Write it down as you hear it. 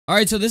All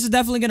right, so this is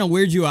definitely gonna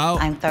weird you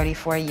out. I'm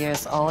 34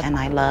 years old and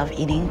I love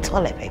eating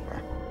toilet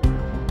paper.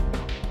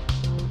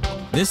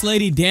 This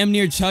lady damn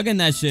near chugging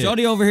that shit.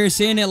 Shorty over here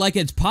saying it like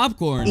it's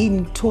popcorn.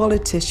 Eating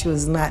toilet tissue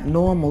is not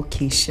normal,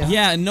 Keisha.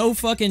 Yeah, no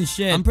fucking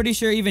shit. I'm pretty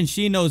sure even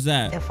she knows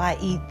that. If I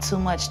eat too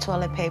much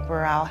toilet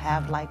paper, I'll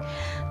have like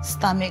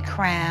stomach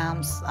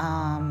cramps.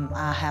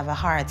 I'll have a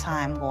hard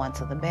time going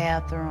to the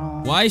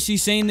bathroom. Why is she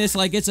saying this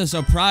like it's a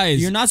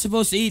surprise? You're not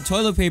supposed to eat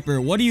toilet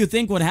paper. What do you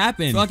think would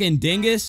happen? Fucking dingus?